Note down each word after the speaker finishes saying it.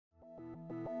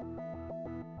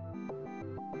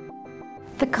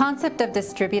The concept of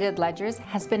distributed ledgers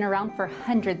has been around for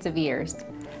hundreds of years.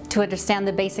 To understand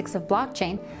the basics of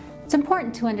blockchain, it's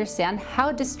important to understand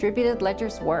how distributed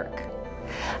ledgers work.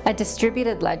 A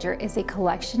distributed ledger is a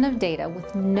collection of data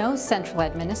with no central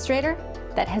administrator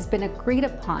that has been agreed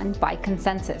upon by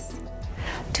consensus.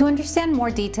 To understand more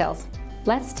details,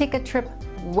 let's take a trip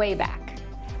way back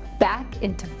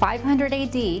into 500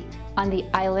 AD on the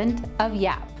island of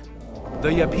Yap. The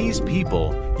Yapese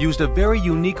people used a very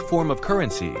unique form of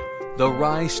currency, the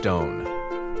rye stone.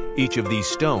 Each of these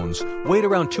stones weighed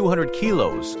around 200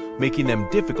 kilos, making them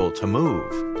difficult to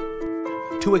move.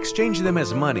 To exchange them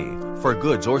as money for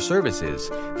goods or services,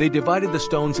 they divided the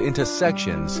stones into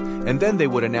sections, and then they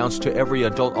would announce to every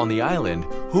adult on the island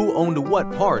who owned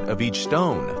what part of each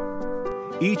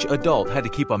stone. Each adult had to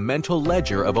keep a mental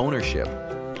ledger of ownership.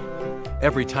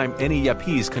 Every time any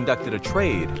Yapese conducted a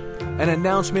trade, an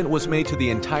announcement was made to the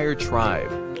entire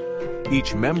tribe.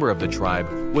 Each member of the tribe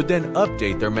would then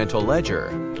update their mental ledger.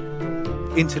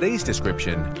 In today's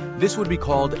description, this would be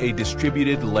called a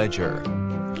distributed ledger.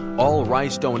 All rye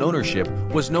stone ownership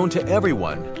was known to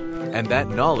everyone, and that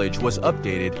knowledge was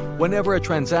updated whenever a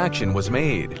transaction was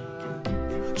made.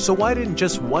 So why didn't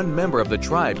just one member of the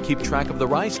tribe keep track of the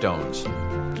rye stones?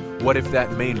 What if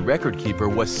that main record keeper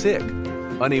was sick,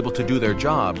 unable to do their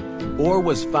job, or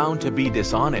was found to be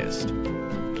dishonest?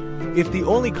 If the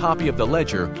only copy of the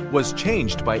ledger was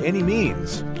changed by any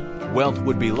means, wealth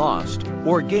would be lost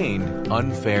or gained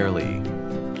unfairly.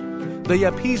 The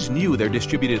Yapese knew their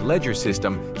distributed ledger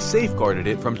system safeguarded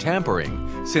it from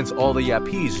tampering, since all the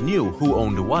Yapese knew who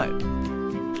owned what.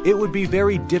 It would be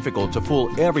very difficult to fool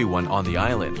everyone on the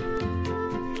island.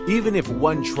 Even if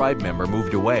one tribe member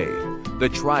moved away, the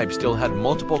tribe still had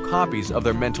multiple copies of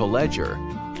their mental ledger.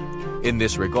 In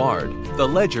this regard, the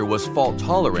ledger was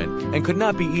fault-tolerant and could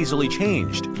not be easily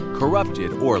changed,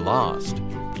 corrupted, or lost.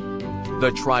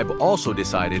 The tribe also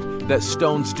decided that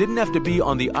stones didn't have to be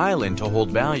on the island to hold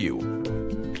value.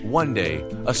 One day,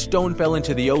 a stone fell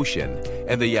into the ocean,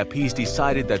 and the Yapese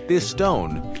decided that this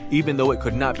stone, even though it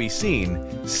could not be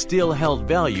seen, still held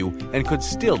value and could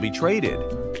still be traded.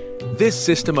 This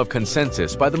system of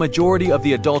consensus by the majority of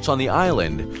the adults on the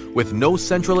island, with no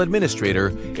central administrator,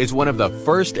 is one of the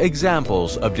first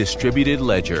examples of distributed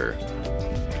ledger.